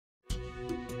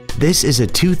This is a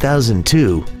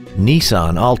 2002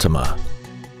 Nissan Altima.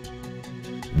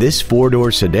 This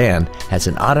four-door sedan has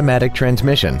an automatic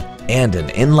transmission and an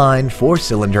inline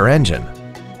four-cylinder engine.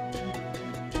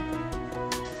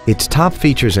 Its top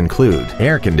features include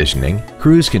air conditioning,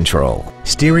 cruise control,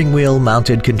 steering wheel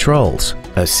mounted controls,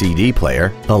 a CD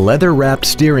player, a leather-wrapped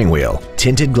steering wheel,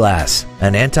 tinted glass,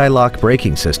 an anti-lock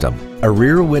braking system, a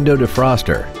rear window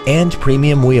defroster, and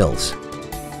premium wheels.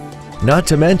 Not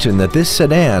to mention that this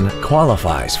sedan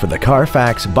qualifies for the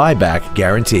Carfax buyback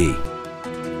guarantee.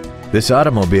 This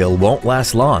automobile won't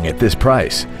last long at this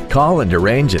price. Call and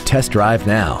arrange a test drive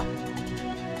now.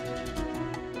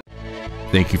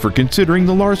 Thank you for considering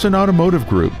the Larson Automotive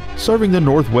Group, serving the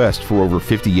Northwest for over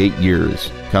 58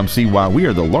 years. Come see why we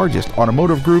are the largest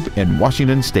automotive group in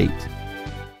Washington State.